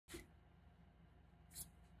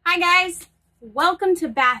Hi guys, welcome to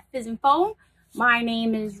Bath Fizz and Foam. My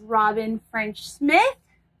name is Robin French Smith.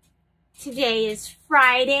 Today is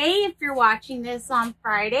Friday, if you're watching this on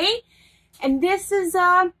Friday. And this is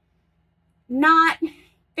not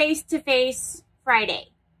face-to-face Friday.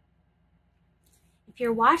 If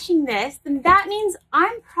you're watching this, then that means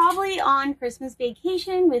I'm probably on Christmas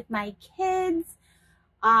vacation with my kids.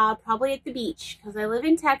 Probably at the beach because I live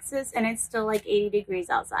in Texas and it's still like 80 degrees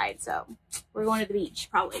outside. So we're going to the beach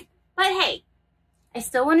probably. But hey, I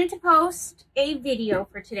still wanted to post a video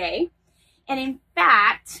for today. And in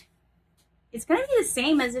fact, it's going to be the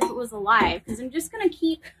same as if it was alive because I'm just going to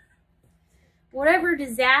keep whatever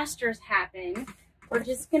disasters happen. We're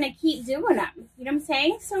just going to keep doing them. You know what I'm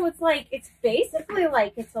saying? So it's like, it's basically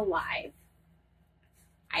like it's alive.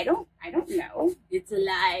 I don't know. It's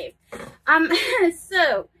alive.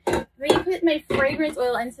 So let me put my fragrance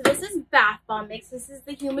oil in. So this is bath bomb mix. This is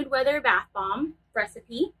the humid weather bath bomb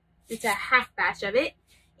recipe. It's a half batch of it.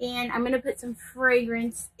 And I'm gonna put some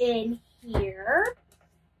fragrance in here.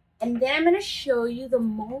 And then I'm gonna show you the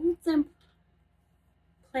molds I'm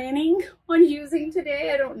planning on using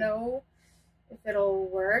today. I don't know if it'll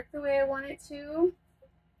work the way I want it to,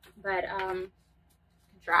 but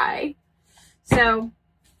try. So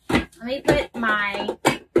let me put my,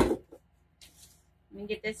 let me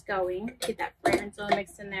get this going, get that fragrance oil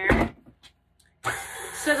mixed in there.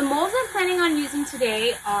 So the molds I'm planning on using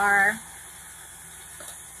today are,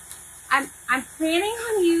 I'm planning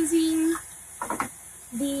on using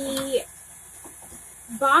the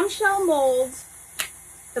bombshell mold,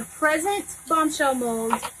 the Present Bombshell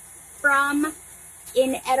mold from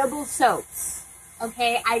Inedible Soaps.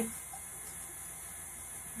 Okay, I've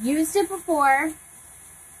used it before.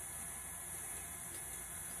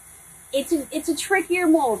 It's a trickier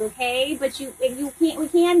mold, okay? But we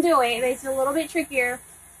can do it. It's a little bit trickier.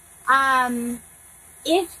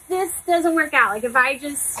 If this doesn't work out, like if I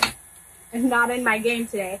just am not in my game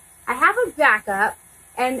today, I have a backup,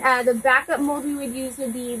 and the backup mold we would use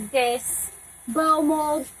would be this bow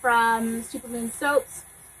mold from Supermoon Soaps.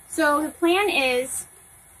 So the plan is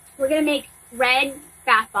we're gonna make red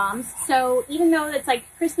bath bombs. So even though it's like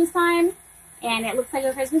Christmas time and it looks like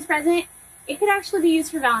a Christmas present, it could actually be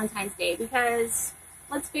used for Valentine's Day because,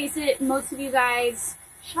 let's face it, most of you guys,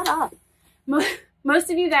 shut up. Most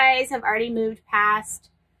of you guys have already moved past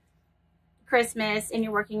Christmas and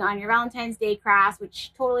you're working on your Valentine's Day crafts,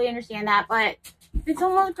 which totally understand that, but it's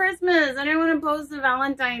almost Christmas. I didn't want to post the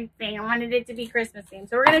Valentine's thing. I wanted it to be Christmas themed.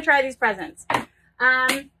 So we're going to try these presents.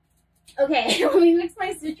 Okay, let me mix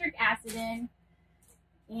my citric acid in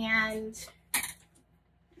and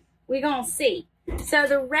we're going to see. So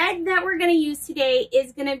the red that we're going to use today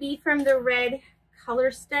is going to be from the Red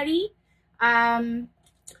Color Study.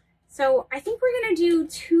 So I think we're going to do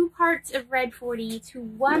 2 parts of Red 40 to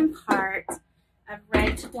 1 part of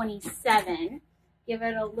Red 27. Give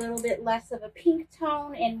it a little bit less of a pink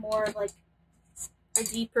tone and more of like a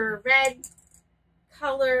deeper red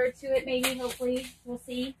color to it, maybe, hopefully. We'll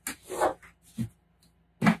see.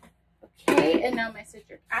 Okay, and now my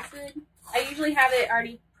citric acid. I usually have it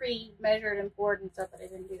already pre-measured and poured and stuff, but I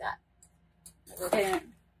didn't do that. I didn't.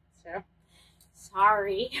 So,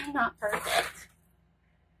 sorry, I'm not perfect.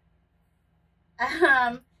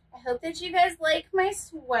 I hope that you guys like my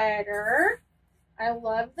sweater. I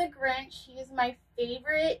love the Grinch. He is my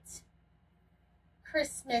favorite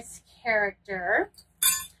Christmas character.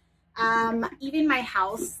 Even my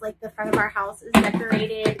house, like the front of our house, is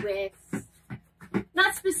decorated with,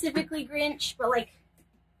 not specifically Grinch, but like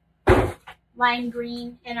lime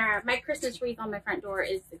green, and my Christmas wreath on my front door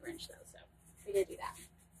is the Grinch though, so we did do that.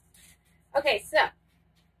 Okay, so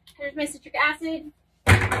here's my citric acid,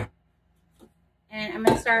 and I'm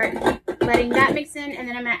going to start letting that mix in, and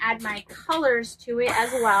then I'm going to add my colors to it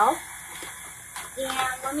as well. And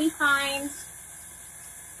let me find,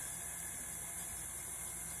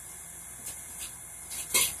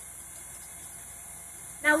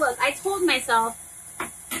 now look, I told myself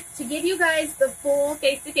to give you guys the full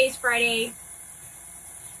face-to-face Friday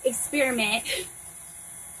experiment,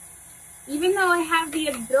 even though I have the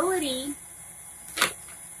ability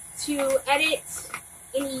to edit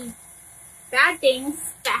any bad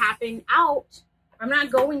things that happen out, I'm not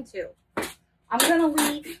going to. I'm gonna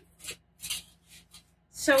leave.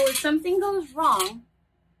 So if something goes wrong,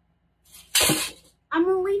 I'm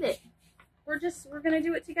gonna leave it. We're gonna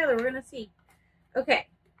do it together. We're gonna see. Okay,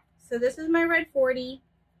 so this is my Red 40.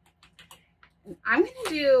 And I'm going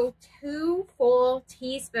to do 2 full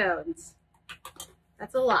teaspoons.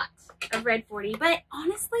 That's a lot of Red 40. But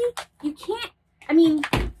honestly, you can't, I mean,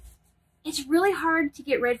 it's really hard to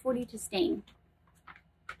get Red 40 to stain.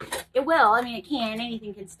 It will. I mean, it can.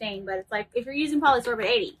 Anything can stain, but it's like if you're using polysorbate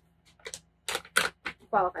 80,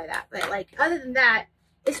 qualify that. But like other than that,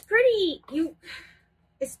 it's pretty.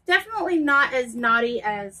 It's definitely not as naughty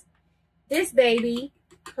as this baby,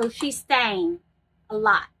 because she's stained a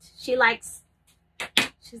lot. She's like,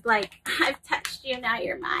 I've touched you, now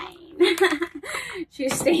you're mine. She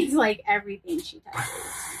stains like everything she touches,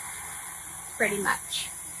 pretty much.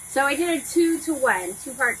 So I did a 2 to 1,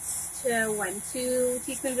 2 parts to 1. 2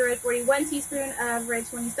 teaspoons of red 40, 1 teaspoon of red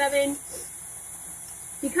 27.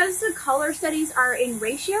 Because the color studies are in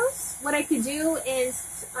ratios, what I could do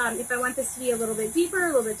is, if I want this to be a little bit deeper, a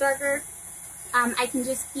little bit darker, I can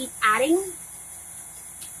just keep adding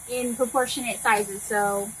in proportionate sizes.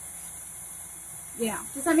 So, you know,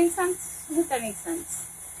 does that make sense? I hope that makes sense.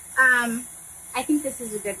 I think this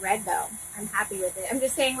is a good red though. I'm happy with it. I'm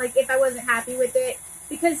just saying, like, if I wasn't happy with it,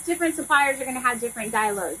 because different suppliers are going to have different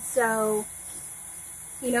dye loads. So,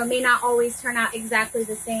 you know, may not always turn out exactly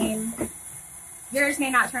the same. Yours may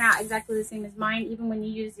not turn out exactly the same as mine, even when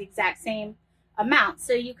you use the exact same amount.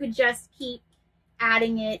 So you could just keep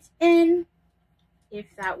adding it in if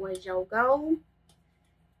that was your goal.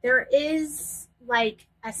 There is like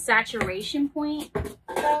a saturation point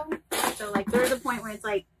though. So like there's a point where it's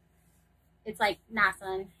like, nah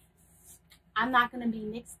son, I'm not going to be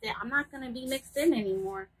mixed in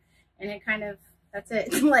anymore. And it kind of, that's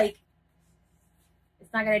it. Like,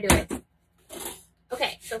 it's not going to do it.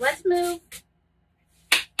 Okay, so let's move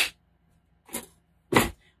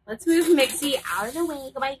Mixie out of the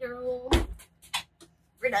way. Goodbye, girl.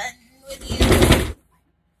 We're done with you.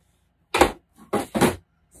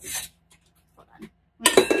 Hold on.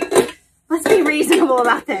 Let's be reasonable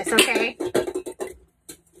about this, okay?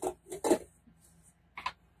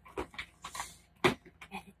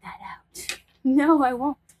 Edit that out. No, I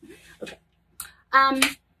won't. Okay. All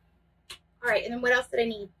right, and then what else did I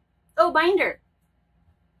need? Oh, binder.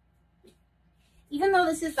 Even though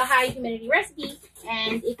this is the high humidity recipe,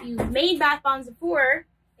 and if you've made bath bombs before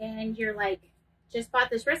and you're like, just bought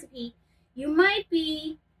this recipe, you might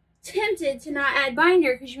be tempted to not add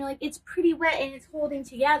binder because you're like, it's pretty wet and it's holding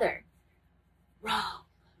together. Wrong.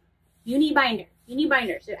 You need binder. You need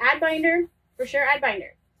binder. So add binder. For sure, add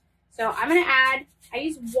binder. So I'm going to add, I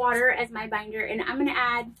use water as my binder, and I'm going to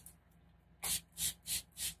add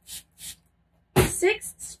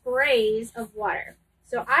 6 sprays of water.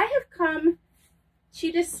 So I have come to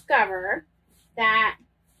discover that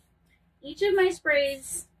each of my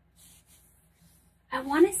sprays, I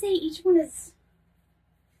want to say each one is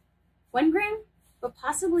 1 gram, but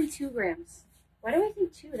possibly 2 grams. Why do I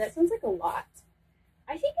think 2? That sounds like a lot.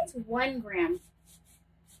 I think it's 1 gram.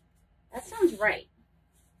 That sounds right.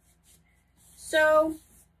 So,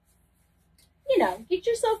 you know, get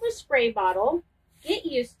yourself a spray bottle, get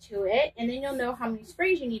used to it, and then you'll know how many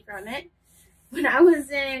sprays you need from it. When I was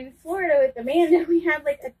in Florida with Amanda, we had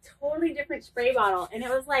like a totally different spray bottle, and it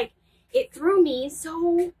was like, it threw me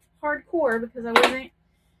so hardcore because I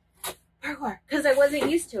wasn't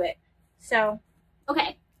used to it. So,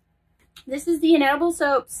 okay. This is the Inedible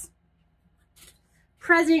Soaps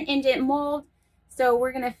Present Indent Mold. So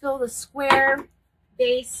we're going to fill the square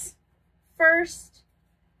base first.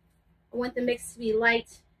 I want the mix to be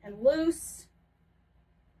light and loose.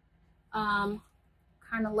 Kind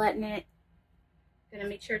of letting it, gonna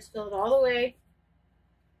make sure it's filled all the way.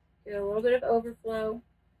 Get a little bit of overflow.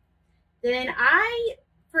 Then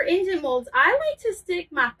for indent molds, I like to stick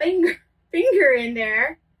my finger in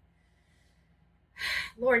there.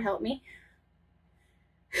 Lord help me.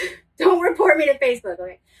 Don't report me to Facebook,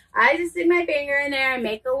 okay? I just stick my finger in there and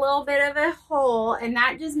make a little bit of a hole, and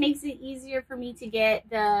that just makes it easier for me to get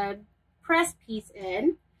the press piece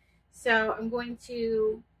in. So I'm going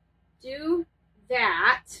to do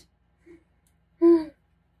that.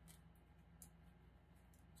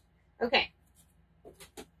 Okay.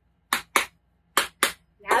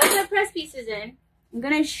 Now that the press piece is in, I'm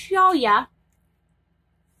going to show ya.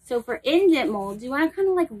 So for indent molds, you want to kind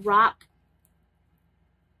of like rock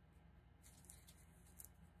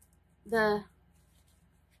the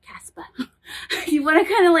Caspa. You want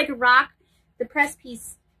to kind of like rock the press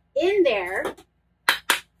piece in there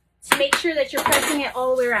to make sure that you're pressing it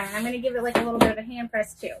all the way around. I'm going to give it like a little bit of a hand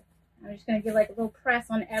press too. I'm just going to give like a little press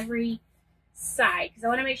on every side because I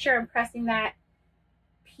want to make sure I'm pressing that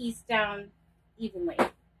piece down evenly.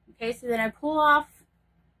 Okay, so then I pull off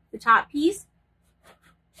the top piece.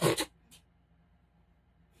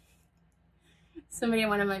 Somebody in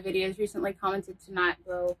one of my videos recently commented to not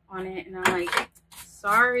go on it, and I'm like,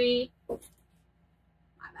 sorry. My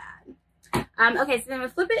bad. Okay, so then I'm going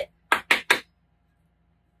to flip it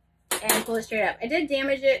and pull it straight up. I did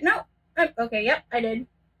damage it. No. Oh, okay, yep, I did.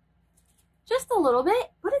 just a little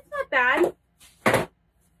bit, but it's not bad.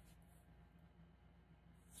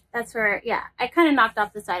 That's where, yeah, I kind of knocked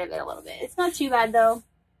off the side of it a little bit. It's not too bad though.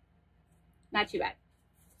 Not too bad.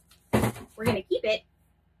 We're going to keep it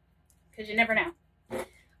because you never know.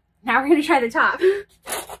 Now we're going to try the top.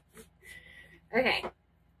 Okay.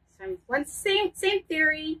 So once same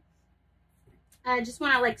theory. I just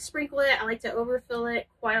want to like sprinkle it. I like to overfill it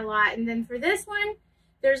quite a lot. And then for this one,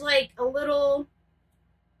 there's like a little,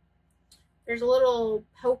 there's a little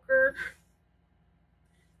poker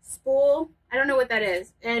spool. I don't know what that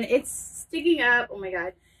is. And it's sticking up. Oh my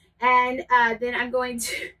God. And then I'm going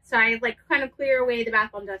to, so I like kind of clear away the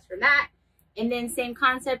bath bomb dust from that. And then same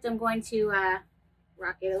concept, I'm going to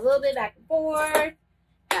rock it a little bit back and forth.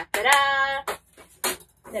 Da da da.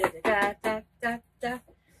 Da da da da da.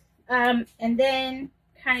 And then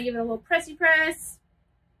kind of give it a little pressy press.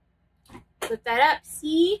 Flip that up,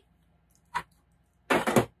 see?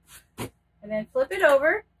 And then flip it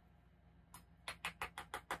over.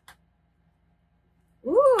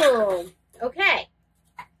 Ooh, okay.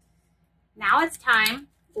 Now it's time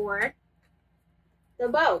for the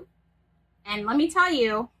bow. And let me tell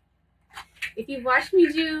you, if you've watched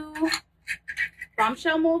me do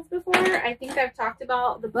bombshell molds before, I think I've talked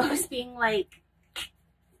about the bows being like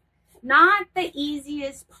not the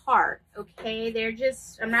easiest part, okay? They're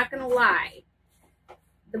just, I'm not gonna lie.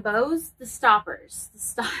 The bows, the stoppers,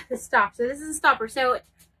 the stop. So this is a stopper. So let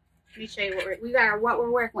me show you what we're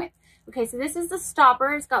working with. Okay, so this is the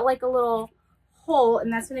stopper. It's got like a little hole,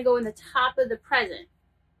 and that's gonna go in the top of the present.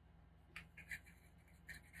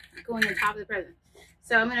 Go in the top of the present.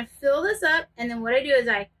 So I'm gonna fill this up, and then what I do is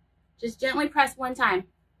I just gently press one time.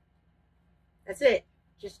 That's it.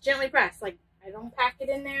 Just gently press. Like, I don't pack it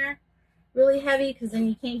in there really heavy because then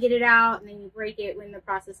you can't get it out and then you break it when the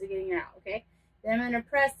process of getting it out, okay? Then I'm going to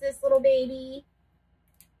press this little baby.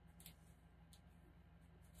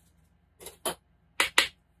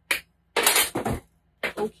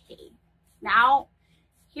 Okay. Now,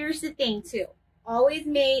 here's the thing too. Always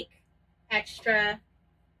make extra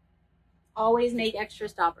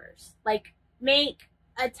stoppers. Like, make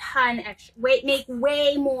a ton extra. Make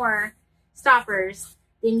way more stoppers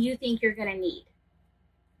than you think you're going to need.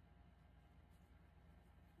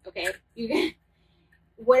 Okay, you can,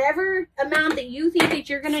 whatever amount that you think that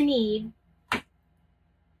you're gonna need,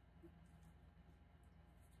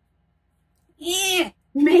 make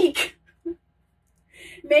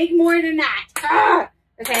more than that.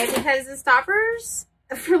 Okay, because the stoppers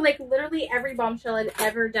for like literally every bombshell I've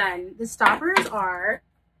ever done, the stoppers are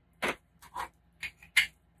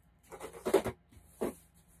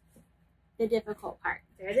the difficult part.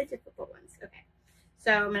 They're the difficult ones. Okay,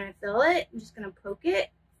 so I'm gonna fill it. I'm just gonna poke it.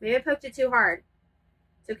 Maybe I poked it too hard.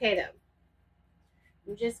 It's okay though.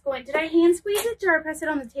 I'm just going, did I hand squeeze it or did I press it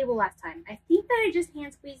on the table last time? I think that I just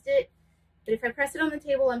hand squeezed it, but if I press it on the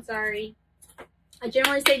table, I'm sorry. I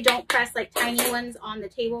generally say don't press like tiny ones on the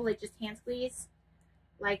table, like just hand squeeze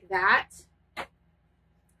like that.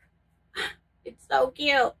 It's so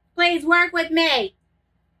cute. Please work with me.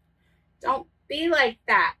 Don't be like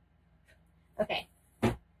that. Okay.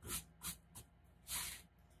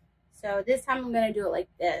 So this time I'm going to do it like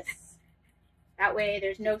this. That way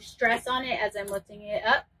there's no stress on it as I'm lifting it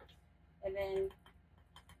up. And then...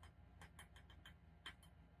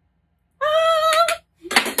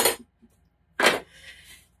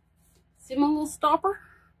 See my little stopper?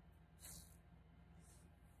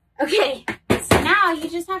 Okay, so now you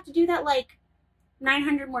just have to do that like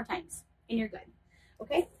 900 more times and you're good.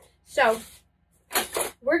 Okay, so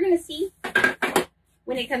we're going to see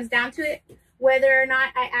when it comes down to it whether or not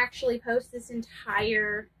I actually post this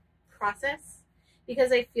entire process,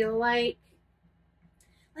 because I feel like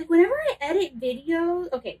whenever I edit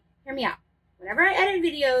videos, okay, hear me out. Whenever I edit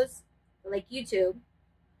videos for like YouTube,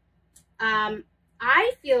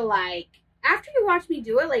 I feel like after you watch me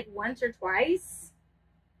do it like once or twice,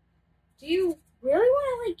 do you really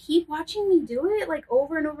want to like keep watching me do it like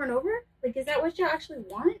over and over and over? Like, is that what you actually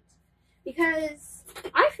want? Because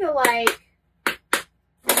I feel like,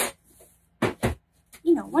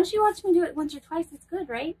 you know, once you watch me do it once or twice, it's good,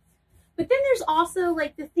 right? But then there's also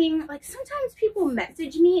like the thing, like sometimes people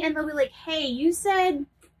message me and they'll be like, hey, you said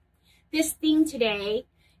this thing today,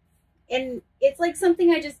 and it's like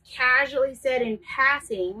something I just casually said in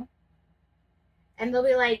passing, and they'll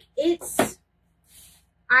be like,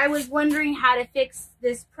 I was wondering how to fix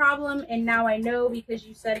this problem, and now I know because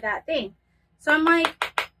you said that thing. So I'm like,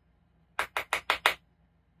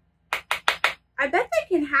 I bet that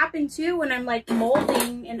can happen too when I'm like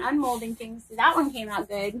molding and unmolding things. So that one came out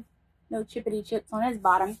good. No chippity chips on his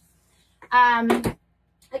bottom.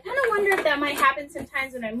 I kind of wonder if that might happen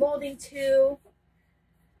sometimes when I'm molding too.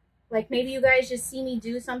 Like maybe you guys just see me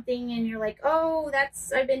do something and you're like, oh,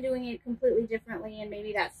 I've been doing it completely differently and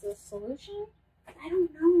maybe that's the solution. I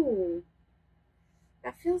don't know.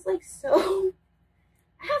 That feels like so.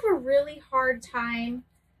 I have a really hard time.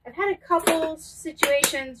 I've had a couple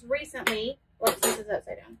situations recently. Whoops, this is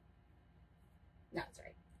upside down. No, it's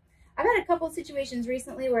right. I've had a couple situations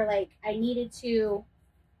recently where like I needed to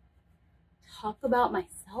talk about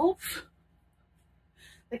myself.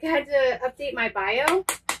 Like I had to update my bio,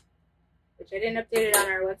 which I didn't update it on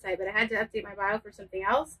our website, but I had to update my bio for something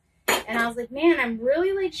else. And I was like, man, I'm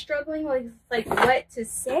really like struggling with like what to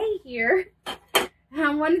say here.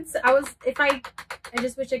 And I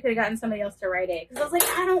just wish I could have gotten somebody else to write it. Because I was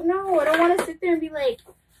like, I don't know. I don't want to sit there and be like,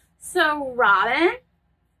 so Robin,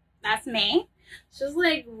 that's me. She's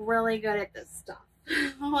like really good at this stuff.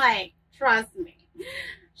 Like, trust me.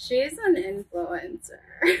 She's an influencer.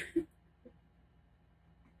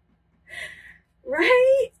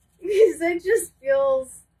 Right? Because it just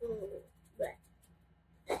feels...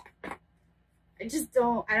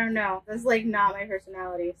 I don't know. That's like not my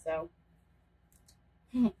personality, so...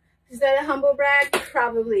 Is that a humble brag?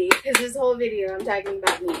 Probably, because this whole video I'm talking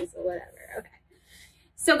about me, so whatever. Okay.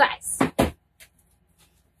 So guys,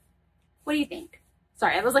 what do you think?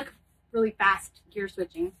 Sorry, I was like really fast gear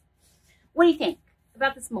switching. What do you think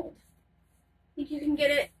about this mold? Think you can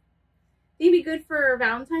get it? Think it'd be good for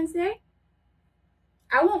Valentine's Day?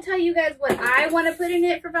 I won't tell you guys what I want to put in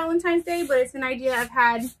it for Valentine's Day, but it's an idea I've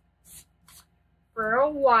had for a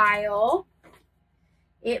while.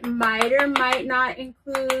 It might or might not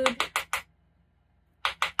include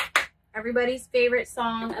everybody's favorite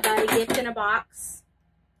song about a gift in a box.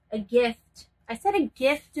 A gift. I said a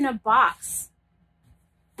gift in a box.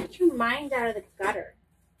 Get your mind out of the gutter.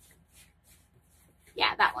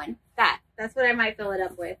 Yeah, that one. That's what I might fill it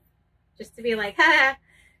up with. Just to be like, ha,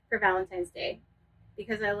 for Valentine's Day.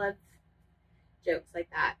 Because I love jokes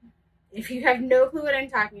like that. If you have no clue what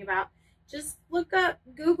I'm talking about, just look up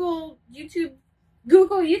Google YouTube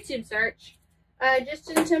search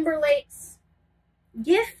Justin Timberlake's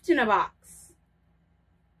gift in a box.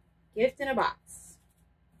 Gift in a box.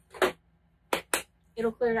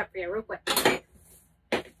 It'll clear it up for you real quick.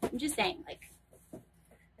 I'm just saying, like,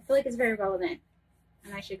 I feel like it's very relevant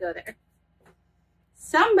and I should go there.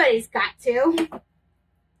 Somebody's got to.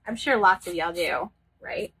 I'm sure lots of y'all do,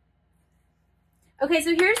 right? Okay,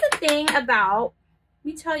 so here's the thing about,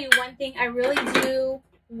 let me tell you one thing I really do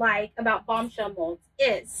like about bombshell molds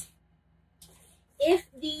is if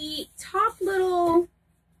the top little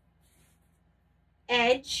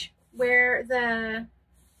edge where the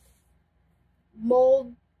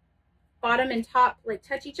mold bottom and top like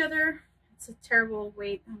touch each other, it's a terrible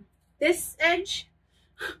way, this edge,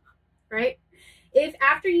 right? If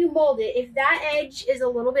after you mold it, if that edge is a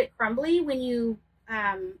little bit crumbly when you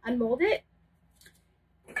unmold it,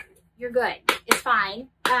 you're good. It's fine.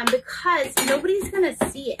 Because nobody's going to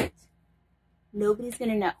see it. Nobody's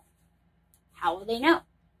going to know. How will they know?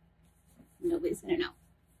 Nobody's going to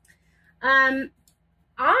know.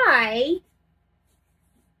 I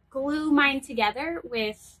glue mine together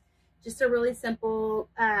with just a really simple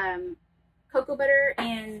cocoa butter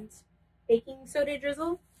and baking soda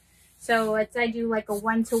drizzle. So I do like a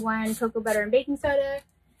 1-to-1 cocoa butter and baking soda.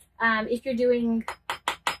 If you're doing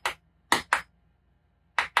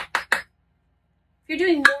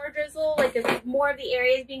more drizzle, like if more of the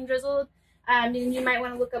area is being drizzled, then you might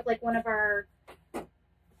want to look up like one of our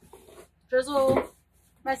drizzle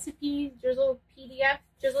recipes, drizzle PDF,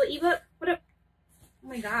 drizzle ebook. Oh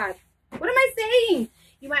my god, what am I saying?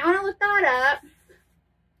 You might want to look that up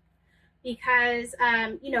because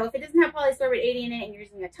you know, if it doesn't have polysorbate 80 in it and you're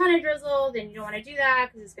using a ton of drizzle, then you don't want to do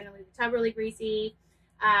that because it's going to leave the tub really greasy.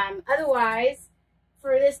 Otherwise,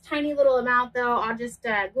 for this tiny little amount though, I'll just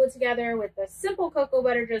glue it together with a simple cocoa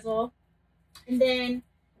butter drizzle. And then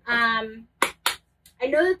I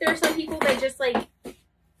know that there are some people that just like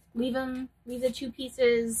leave the two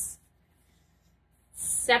pieces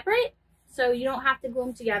separate, so you don't have to glue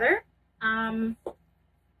them together.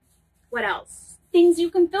 What else? Things you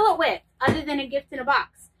can fill it with other than a gift in a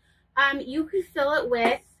box. You could fill it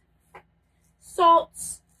with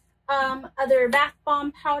salts, other bath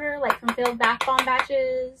bomb powder, like from failed bath bomb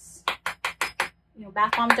batches, you know,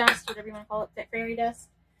 bath bomb dust, whatever you want to call it, fairy dust.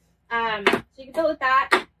 So you can fill it with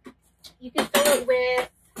that. You can fill it with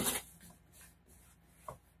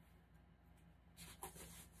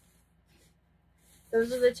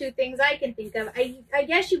those are the two things I can think of. I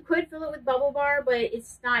guess you could fill it with bubble bar, but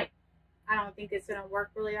it's not, I don't think it's going to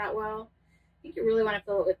work really that well. I think you really want to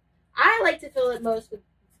fill it with, I like to fill it most with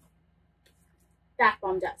bath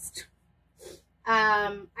bomb dust.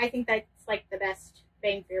 I think that's like the best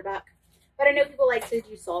bang for your buck. But I know people like to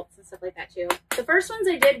do salts and stuff like that too. The first ones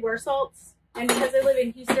I did were salts, and because I live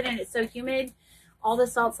in Houston and it's so humid, all the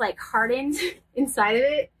salts like hardened inside of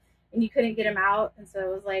it and you couldn't get them out. And so it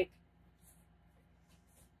was like,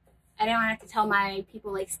 I didn't want to have to tell my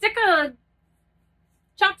people like, stick a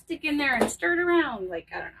chopstick in there and stir it around.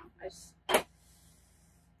 Like, I don't know.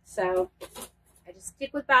 So I just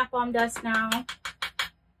stick with bath bomb dust now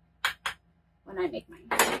when I make mine.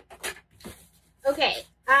 Okay.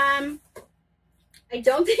 I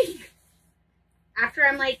don't think after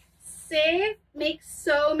I'm like, save, make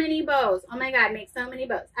so many bows. Oh my God, make so many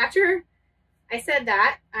bows. After I said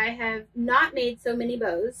that, I have not made so many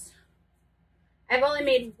bows. I've only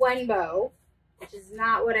made one bow, which is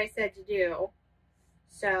not what I said to do.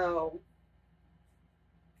 So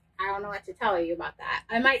I don't know what to tell you about that.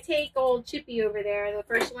 I might take old Chippy over there, the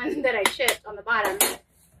first one that I chipped on the bottom,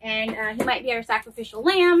 and he might be our sacrificial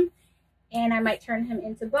lamb, and I might turn him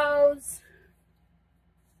into bows.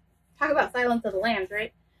 Talk about Silence of the Lambs,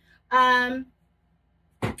 right?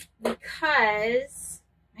 Because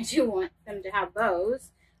I do want them to have bows.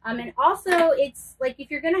 And also, it's like if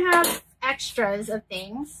you're going to have extras of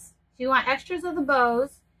things, so you want extras of the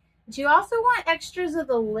bows, but you also want extras of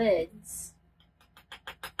the lids.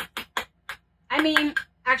 I mean,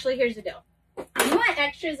 actually, here's the deal. You want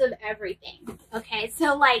extras of everything, okay?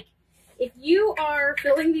 So, like, if you are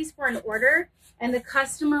filling these for an order and the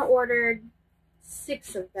customer ordered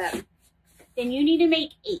 6 of them, then you need to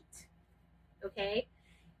make 8, okay?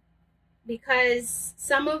 Because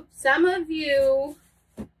some of you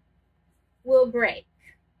will break,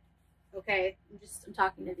 okay? I'm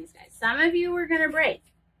talking to these guys. Some of you are gonna break.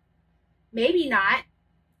 Maybe not,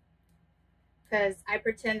 because I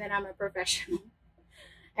pretend that I'm a professional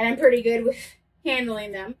and I'm pretty good with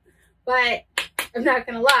handling them. But I'm not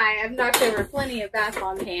gonna lie, I've knocked over plenty of bath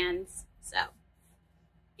bomb pans, so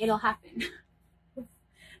it'll happen.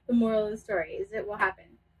 The moral of the story is it will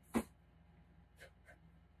happen.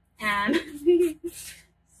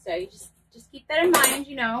 So you just keep that in mind,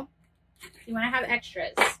 you know. You want to have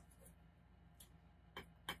extras.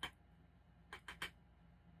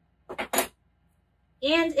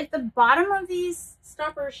 And if the bottom of these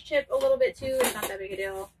stoppers chip a little bit too, it's not that big a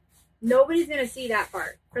deal. Nobody's going to see that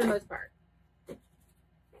part, for the most part.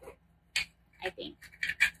 I think.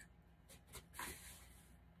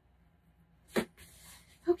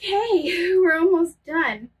 Okay, we're almost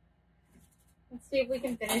done. Let's see if we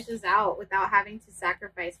can finish this out without having to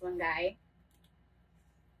sacrifice one guy.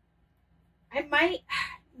 I might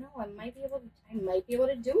be able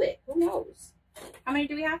to do it. Who knows? How many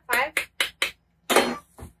do we have? 5?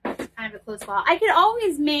 Kind of a close call. I could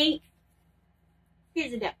always make,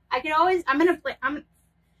 here's the deal. I'm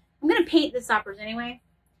gonna paint the stoppers anyway.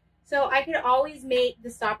 So I could always make the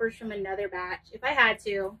stoppers from another batch if I had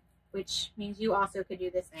to, which means you also could do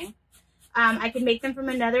this thing. I could make them from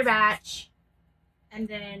another batch and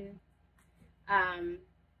then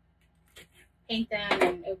paint them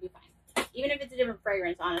and it would be fine. Even if it's a different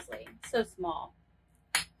fragrance, honestly. It's so small.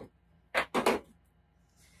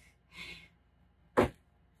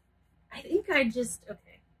 I think I just,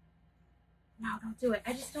 okay. No, don't do it.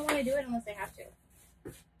 I just don't want to do it unless I have to.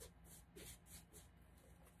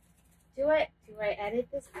 Do it? Do I edit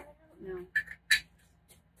this part out? No.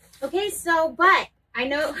 Okay, so, but I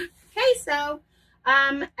know, okay, so,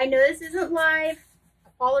 I know this isn't live.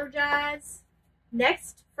 Apologize.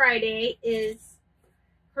 Next Friday is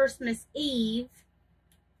Christmas Eve,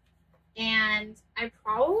 and I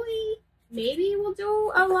probably, maybe will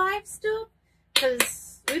do a live still,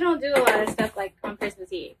 because we don't do a lot of stuff like on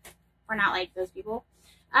Christmas Eve. We're not like those people.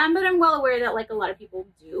 But I'm well aware that like a lot of people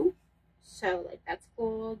do. So like that's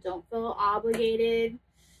cool. Don't feel obligated,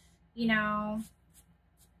 you know,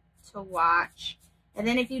 to watch. And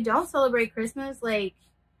then if you don't celebrate Christmas, like,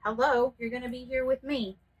 hello, you're going to be here with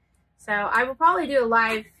me. So I will probably do a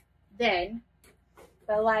live then.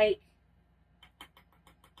 But like,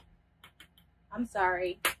 I'm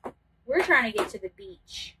sorry. We're trying to get to the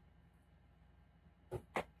beach.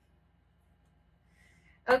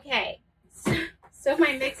 Okay. So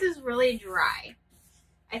my mix is really dry.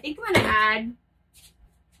 I think I'm going to add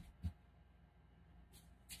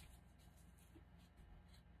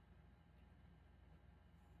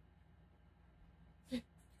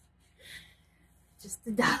just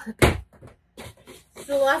a dollop. Just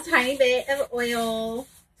a little tiny bit of oil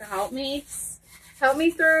to help me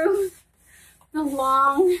through the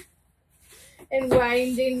long and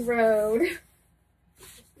winding road.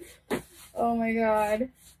 Oh my God.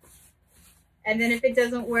 And then if it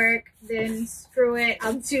doesn't work, then screw it.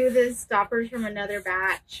 I'll do the stoppers from another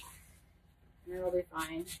batch. And it'll be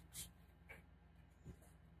fine.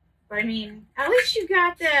 But I mean, at least you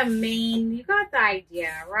got you got the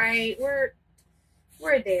idea, right?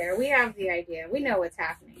 We're there. We have the idea. We know what's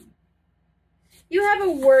happening. You have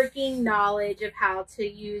a working knowledge of how to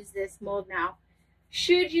use this mold now,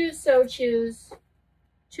 should you so choose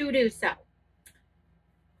to do so.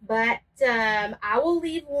 But I will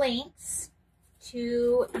leave links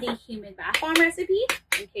to the humid bath bomb recipe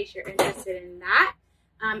in case you're interested in that.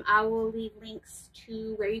 I will leave links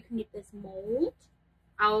to where you can get this mold.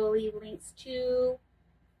 I will leave links to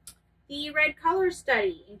the red color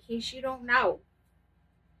study in case you don't know.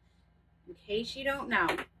 In case you don't know.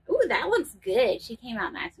 Ooh, that looks good. She came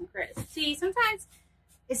out nice and crisp. See, sometimes,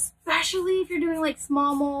 especially if you're doing like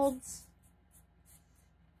small molds,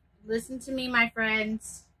 listen to me, my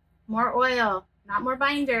friends. More oil, not more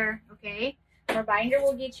binder, okay? More binder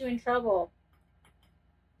will get you in trouble.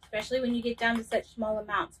 Especially when you get down to such small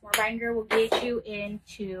amounts. More binder will get you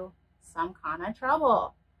into some kind of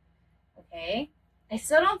trouble. Okay? I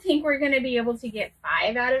still don't think we're going to be able to get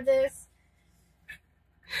 5 out of this.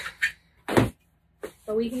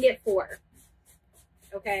 But we can get 4.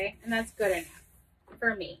 Okay? And that's good enough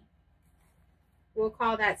for me. We'll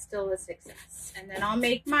call that still a success. And then I'll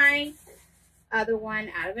make my other one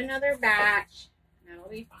out of another batch. And that'll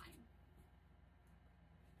be fine.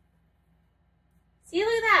 See,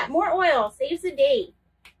 look at that. More oil. Saves the day.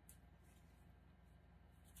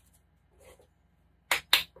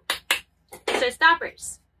 So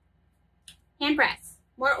stoppers. Hand press.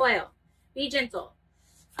 More oil. Be gentle.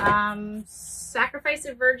 Sacrifice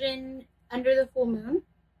a virgin under the full moon.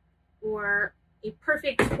 Or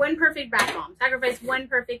one perfect bath bomb. Sacrifice one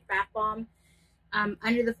perfect bath bomb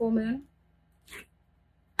under the full moon.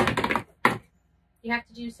 You have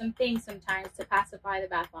to do some things sometimes to pacify the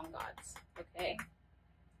bath bomb gods. Okay?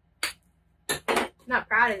 I'm not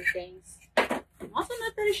proud of the things. I'm also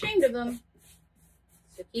not that ashamed of them.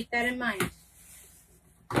 So keep that in mind.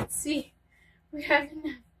 Let's see. We have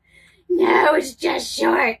enough. No, it's just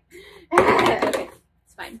short. Okay,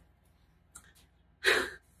 it's fine.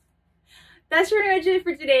 That's pretty much it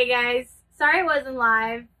for today, guys. Sorry it wasn't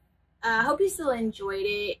live. Hope you still enjoyed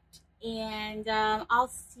it. And I'll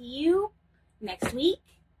see you next week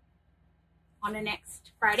on the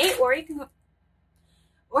next Friday. Or you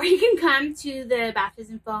can come to the Bath Fizz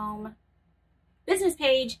and Foam business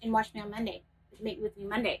page and watch me on Monday. Make with me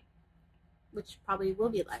Monday, which probably will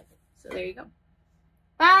be live. So there you go.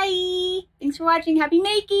 Bye. Thanks for watching. Happy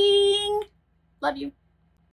making. Love you.